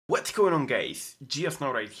What's going on, guys?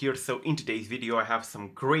 GeoSnow right here. So in today's video I have some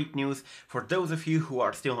great news for those of you who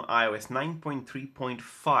are still on iOS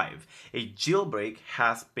 9.3.5. A jailbreak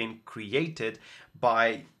has been created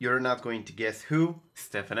by, you're not going to guess who,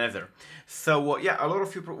 Stefan Esser. So yeah, a lot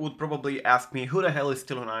of you would probably ask me who the hell is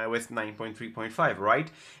still on iOS 9.3.5,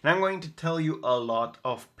 right? And I'm going to tell you a lot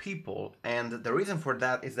of people, and the reason for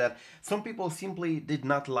that is that some people simply did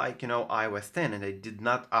not like, iOS 10 and they did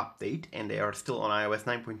not update and they are still on iOS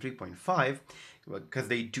 9.3.5 because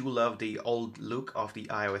they do love the old look of the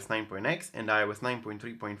iOS 9.x, and iOS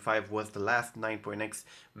 9.3.5 was the last 9.x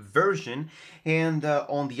version. And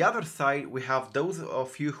on the other side, we have those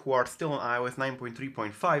of you who are still on iOS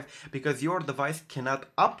 9.3.5 because your device cannot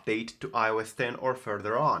update to iOS 10 or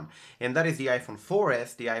further on. And that is the iPhone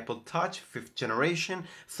 4S, the iPod Touch 5th generation,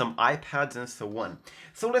 some iPads and so on.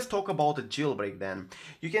 So let's talk about the jailbreak then.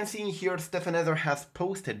 You can see here Stefan Esser has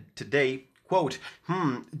posted today, quote,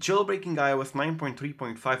 jailbreaking iOS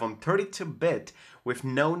 9.3.5 on 32-bit with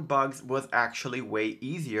known bugs was actually way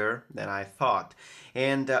easier than I thought.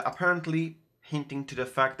 And apparently hinting to the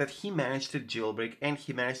fact that he managed to jailbreak and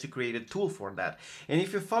he managed to create a tool for that. And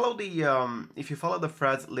if you follow the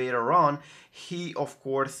threads later on, he of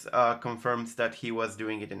course confirms that he was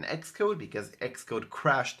doing it in Xcode because Xcode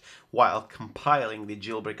crashed while compiling the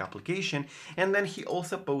jailbreak application. And then he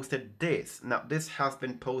also posted this. Now this has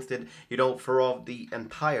been posted, throughout the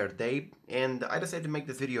entire day, and I decided to make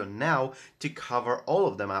this video now to cover all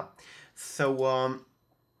of them up. So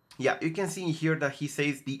yeah, you can see here that he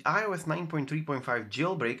says the iOS 9.3.5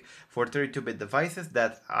 jailbreak for 32-bit devices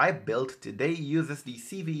that I built today uses the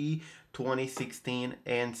CVE 2016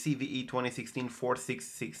 and CVE 2016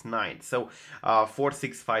 4669. So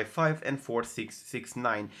 4655 and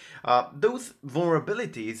 4669. Those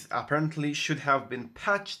vulnerabilities apparently should have been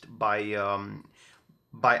patched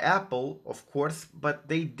by Apple, of course, but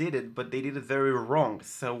they did it very wrong.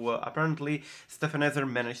 So apparently Stefan Esser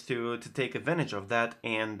managed to take advantage of that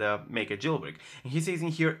and make a jailbreak. And he says in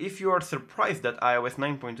here, if you are surprised that iOS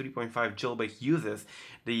 9.3.5 jailbreak uses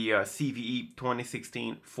the CVE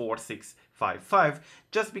 2016 4655,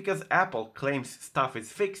 just because Apple claims stuff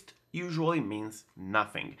is fixed usually means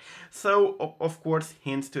nothing. So, of course,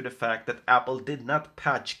 hints to the fact that Apple did not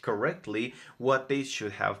patch correctly what they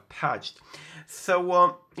should have patched.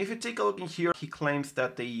 So, if you take a look in here, he claims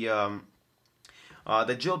that the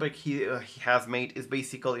jailbreak he has made is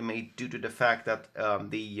basically made due to the fact that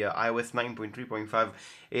the iOS 9.3.5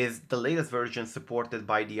 is the latest version supported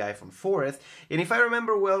by the iPhone 4S. And if I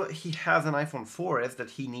remember well, he has an iPhone 4S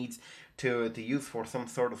that he needs to use for some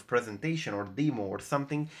sort of presentation or demo or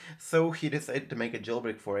something, so he decided to make a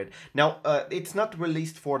jailbreak for it. Now, it's not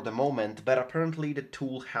released for the moment, but apparently the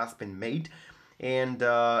tool has been made, and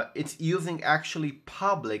it's using actually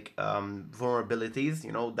public vulnerabilities,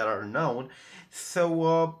 that are known.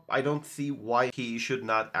 So I don't see why he should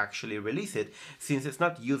not actually release it, since it's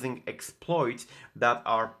not using exploits that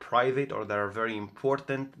are private or that are very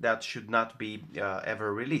important, that should not be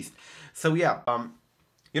ever released. So yeah,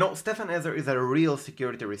 Stefan Esser is a real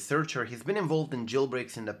security researcher. He's been involved in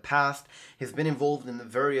jailbreaks in the past. He's been involved in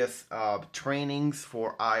various trainings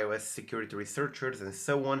for iOS security researchers and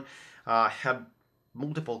so on. Had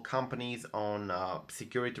multiple companies on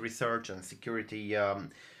security research and security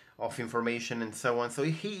of information and so on. So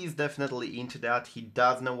he is definitely into that. He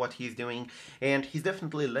does know what he's doing, and he's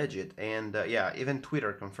definitely legit. And yeah, even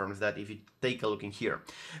Twitter confirms that if you take a look in here.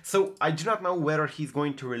 So I do not know whether he's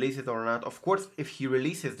going to release it or not. Of course, if he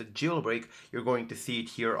releases the jailbreak, you're going to see it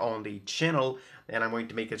here on the channel, and I'm going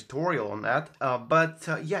to make a tutorial on that. But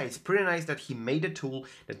yeah, it's pretty nice that he made a tool.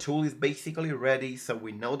 The tool is basically ready, so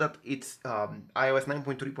we know that it's iOS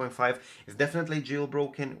 9.3.5 is definitely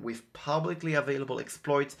jailbroken with publicly available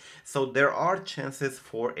exploits. So there are chances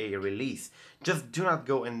for a release. Just do not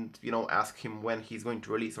go and, ask him when he's going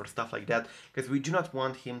to release or stuff like that, because we do not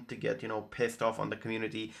want him to get, pissed off on the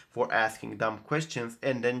community for asking dumb questions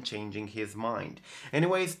and then changing his mind.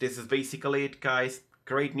 Anyways, this is basically it, guys.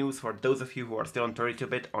 Great news for those of you who are still on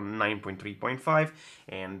 32-bit on 9.3.5.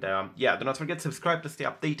 And yeah, do not forget to subscribe to stay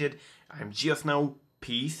updated. I'm GeoSnow.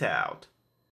 Peace out.